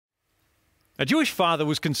A Jewish father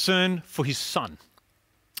was concerned for his son.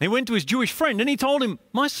 He went to his Jewish friend and he told him,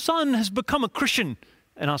 "My son has become a Christian,"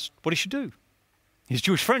 and asked what he should do. His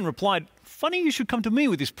Jewish friend replied, "Funny you should come to me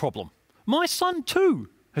with this problem. My son too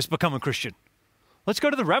has become a Christian. Let's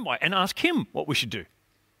go to the rabbi and ask him what we should do."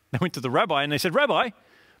 They went to the rabbi and they said, "Rabbi,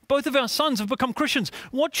 both of our sons have become Christians.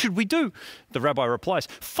 What should we do?" The rabbi replies,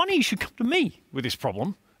 "Funny you should come to me with this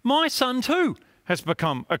problem. My son too has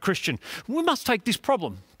become a Christian. We must take this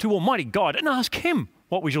problem to Almighty God and ask him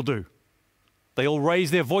what we shall do." They all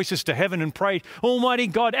raised their voices to heaven and prayed, "Almighty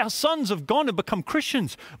God, our sons have gone and become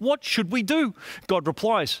Christians. What should we do?" God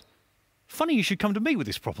replies, "Funny you should come to me with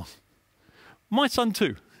this problem. My son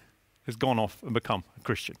too has gone off and become a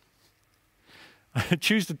Christian." I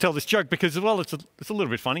choose to tell this joke because, well, it's a little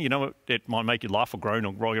bit funny. You know, it might make you laugh or groan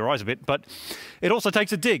or roll your eyes a bit, but it also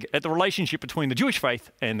takes a dig at the relationship between the Jewish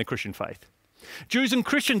faith and the Christian faith. Jews and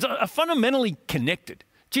Christians are fundamentally connected.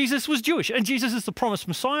 Jesus was Jewish, and Jesus is the promised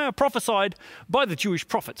Messiah prophesied by the Jewish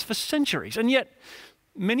prophets for centuries. And yet,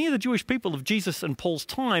 many of the Jewish people of Jesus and Paul's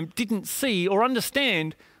time didn't see or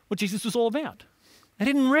understand what Jesus was all about. They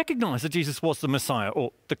didn't recognize that Jesus was the Messiah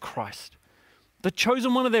or the Christ, the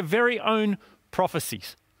chosen one of their very own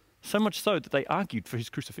prophecies, so much so that they argued for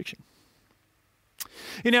his crucifixion.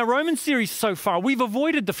 In our Roman series so far, we've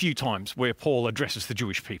avoided the few times where Paul addresses the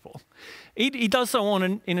Jewish people. He does so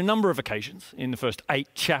in a number of occasions in the first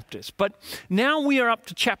 8 chapters. But now we are up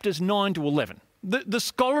to chapters 9 to 11. The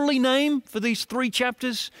scholarly name for these 3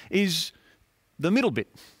 chapters is the middle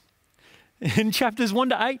bit. In chapters 1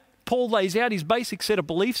 to 8, Paul lays out his basic set of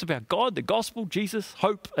beliefs about God, the gospel, Jesus,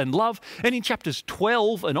 hope, and love. And in chapters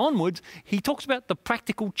 12 and onwards, he talks about the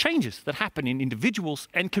practical changes that happen in individuals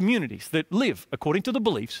and communities that live according to the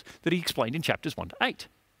beliefs that he explained in chapters 1 to 8.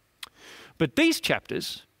 But these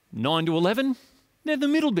chapters, 9 to 11, they're the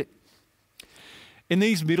middle bit. In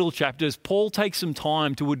these middle chapters, Paul takes some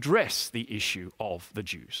time to address the issue of the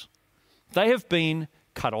Jews. They have been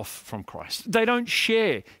cut off from Christ. They don't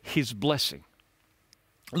share his blessing.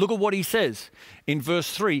 Look at what he says in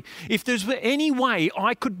verse 3. "If there's any way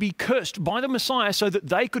I could be cursed by the Messiah so that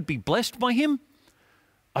they could be blessed by him,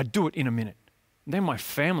 I'd do it in a minute. They're my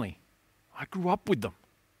family. I grew up with them."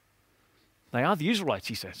 They are the Israelites,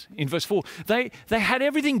 he says. In verse 4, they had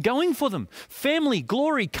everything going for them. Family,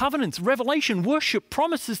 glory, covenants, revelation, worship,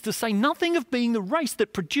 promises, to say nothing of being the race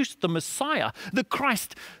that produced the Messiah, the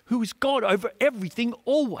Christ, who is God over everything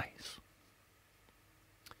always.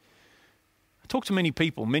 Talk to many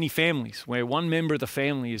people, many families, where one member of the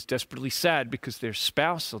family is desperately sad because their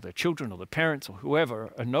spouse or their children or their parents or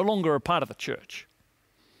whoever are no longer a part of the church.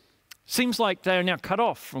 Seems like they are now cut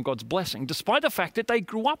off from God's blessing, despite the fact that they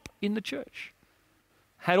grew up in the church,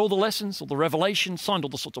 had all the lessons, all the revelation, signed all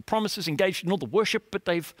the sorts of promises, engaged in all the worship, but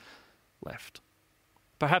they've left.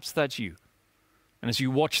 Perhaps that's you. And as you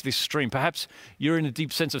watch this stream, perhaps you're in a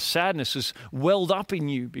deep sense of sadness has welled up in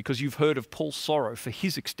you because you've heard of Paul's sorrow for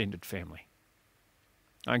his extended family.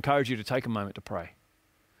 I encourage you to take a moment to pray.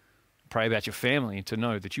 Pray about your family and to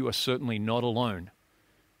know that you are certainly not alone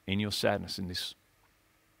in your sadness in this.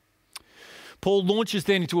 Paul launches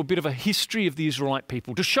then into a bit of a history of the Israelite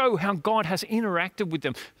people to show how God has interacted with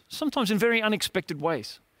them, sometimes in very unexpected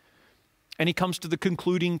ways. And he comes to the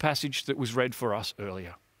concluding passage that was read for us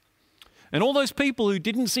earlier. And all those people who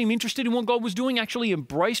didn't seem interested in what God was doing actually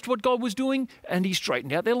embraced what God was doing, and he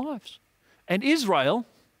straightened out their lives. And Israel,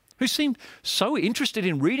 who seemed so interested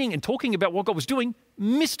in reading and talking about what God was doing,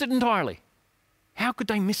 missed it entirely. How could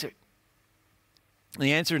they miss it?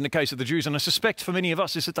 The answer in the case of the Jews, and I suspect for many of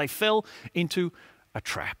us, is that they fell into a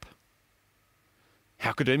trap.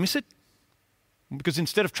 How could they miss it? Because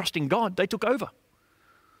instead of trusting God, they took over.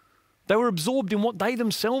 They were absorbed in what they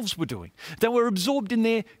themselves were doing. They were absorbed in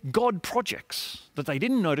their God projects that they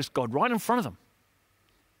didn't notice God right in front of them,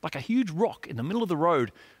 like a huge rock in the middle of the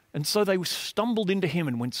road. And so they stumbled into him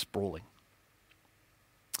and went sprawling.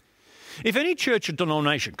 If any church or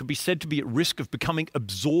denomination could be said to be at risk of becoming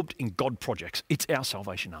absorbed in God projects, it's our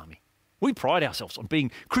Salvation Army. We pride ourselves on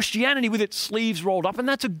being Christianity with its sleeves rolled up, and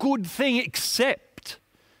that's a good thing, except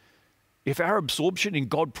if our absorption in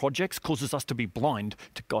God projects causes us to be blind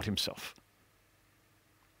to God himself.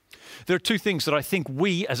 There are 2 things that I think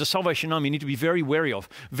we as a Salvation Army need to be very wary of,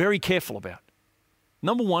 very careful about.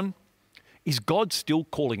 Number 1, is God still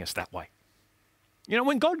calling us that way? You know,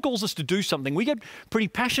 when God calls us to do something, we get pretty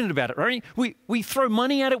passionate about it, right? We throw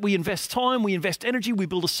money at it, we invest time, we invest energy, we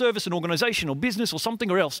build a service, an organization or business or something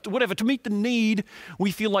or else, whatever, to meet the need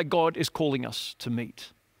we feel like God is calling us to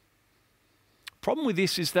meet. Problem with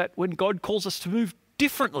this is that when God calls us to move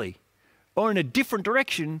differently or in a different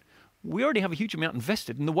direction, we already have a huge amount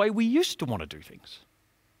invested in the way we used to want to do things.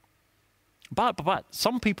 But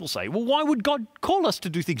some people say, well, why would God call us to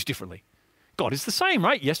do things differently? God is the same,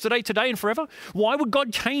 right? Yesterday, today, and forever. Why would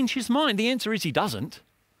God change his mind? The answer is he doesn't.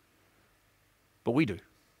 But we do.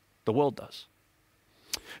 The world does.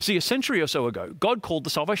 See, a century or so ago, God called the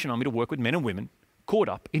Salvation Army to work with men and women caught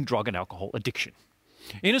up in drug and alcohol addiction.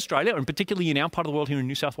 In Australia, and particularly in our part of the world here in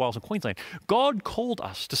New South Wales and Queensland, God called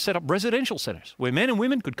us to set up residential centres where men and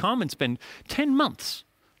women could come and spend 10 months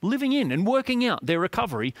living in and working out their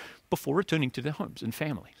recovery before returning to their homes and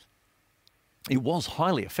families. It was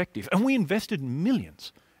highly effective, and we invested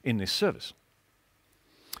millions in this service.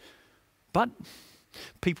 But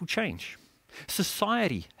people change.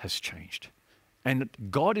 Society has changed, and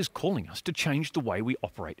God is calling us to change the way we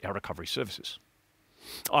operate our recovery services.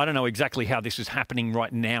 I don't know exactly how this is happening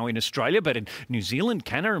right now in Australia, but in New Zealand,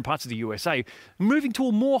 Canada, and parts of the USA, moving to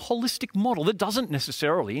a more holistic model that doesn't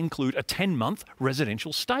necessarily include a 10-month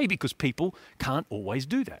residential stay because people can't always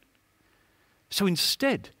do that. So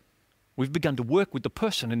instead, we've begun to work with the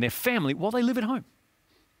person and their family while they live at home.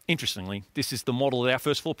 Interestingly, this is the model that our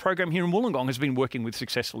First Floor program here in Wollongong has been working with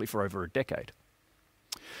successfully for over a decade.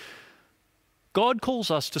 God calls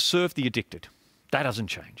us to serve the addicted. That hasn't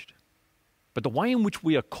changed. But the way in which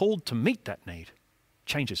we are called to meet that need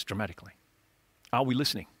changes dramatically. Are we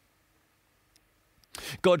listening?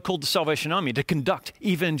 God called the Salvation Army to conduct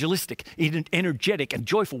evangelistic, energetic, and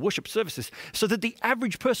joyful worship services so that the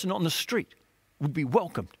average person on the street would be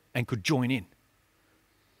welcomed and could join in.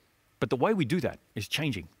 But the way we do that is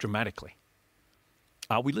changing dramatically.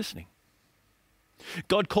 Are we listening?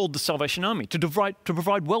 God called the Salvation Army to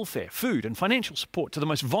provide welfare, food, and financial support to the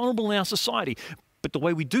most vulnerable in our society. But the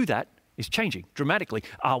way we do that is changing dramatically.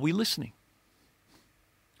 Are we listening?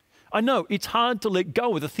 I know it's hard to let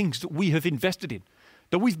go of the things that we have invested in,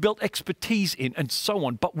 that we've built expertise in, and so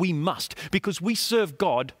on, but we must, because we serve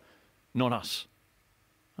God, not us.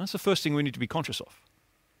 That's the first thing we need to be conscious of.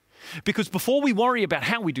 Because before we worry about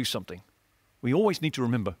how we do something, we always need to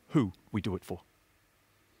remember who we do it for.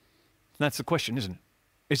 And that's the question, isn't it?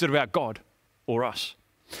 Is it about God or us?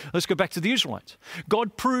 Let's go back to the Israelites.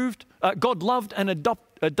 God loved and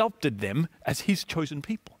adopted them as his chosen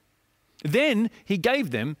people. Then he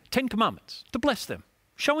gave them 10 commandments to bless them,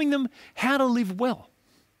 showing them how to live well.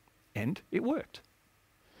 And it worked.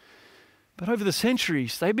 But over the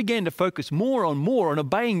centuries, they began to focus more on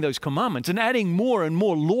obeying those commandments and adding more and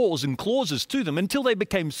more laws and clauses to them until they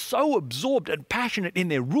became so absorbed and passionate in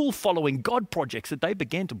their rule-following God projects that they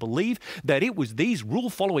began to believe that it was these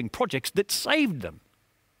rule-following projects that saved them,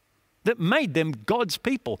 that made them God's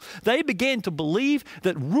people. They began to believe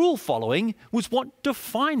that rule-following was what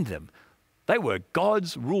defined them. They were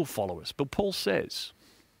God's rule followers. But Paul says,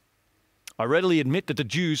 I readily admit that the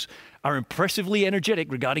Jews are impressively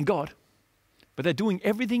energetic regarding God, but they're doing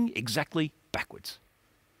everything exactly backwards.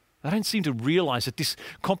 They don't seem to realize that this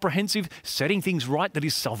comprehensive setting things right that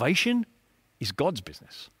is salvation is God's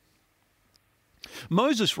business.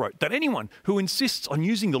 Moses wrote that anyone who insists on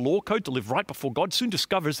using the law code to live right before God soon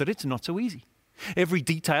discovers that it's not so easy. Every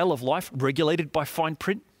detail of life regulated by fine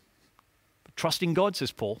print. But trusting God,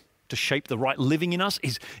 says Paul, to shape the right living in us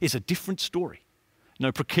is a different story.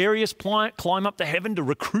 No precarious climb up to heaven to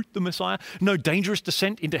recruit the Messiah. No dangerous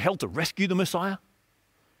descent into hell to rescue the Messiah.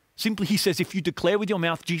 Simply, he says, if you declare with your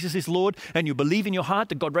mouth Jesus is Lord and you believe in your heart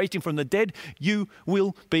that God raised him from the dead, you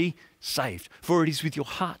will be saved. For it is with your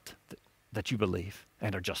heart that you believe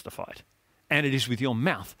and are justified. And it is with your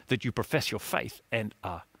mouth that you profess your faith and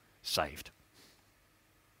are saved.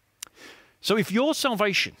 So if your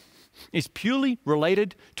salvation is purely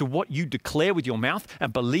related to what you declare with your mouth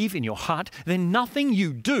and believe in your heart, then nothing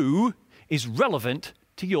you do is relevant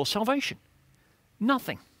to your salvation.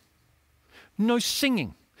 Nothing. No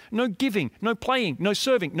singing, no giving, no playing, no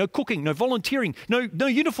serving, no cooking, no volunteering, no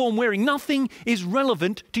uniform wearing. Nothing is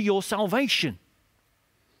relevant to your salvation.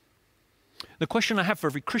 The question I have for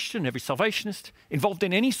every Christian, every salvationist involved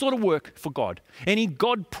in any sort of work for God, any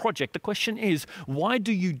God project, the question is, why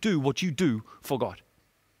do you do what you do for God?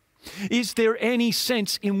 Is there any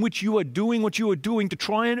sense in which you are doing what you are doing to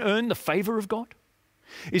try and earn the favor of God?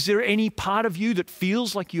 Is there any part of you that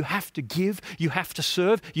feels like you have to give, you have to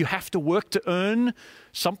serve, you have to work to earn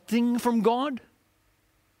something from God?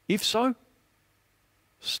 If so,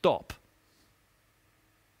 stop.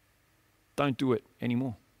 Don't do it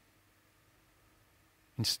anymore.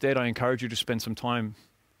 Instead, I encourage you to spend some time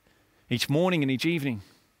each morning and each evening.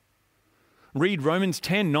 Read Romans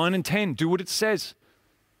 10, 9 and 10. Do what it says.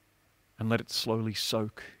 And let it slowly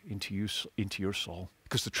soak into your soul.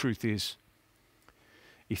 Because the truth is,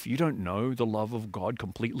 if you don't know the love of God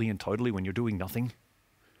completely and totally when you're doing nothing,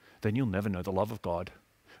 then you'll never know the love of God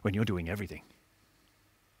when you're doing everything.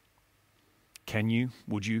 Can you,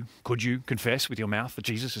 would you, could you confess with your mouth that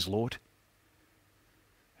Jesus is Lord?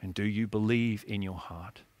 And do you believe in your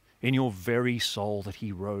heart, in your very soul, that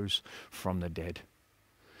he rose from the dead?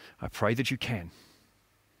 I pray that you can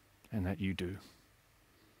and that you do.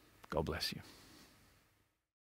 God bless you.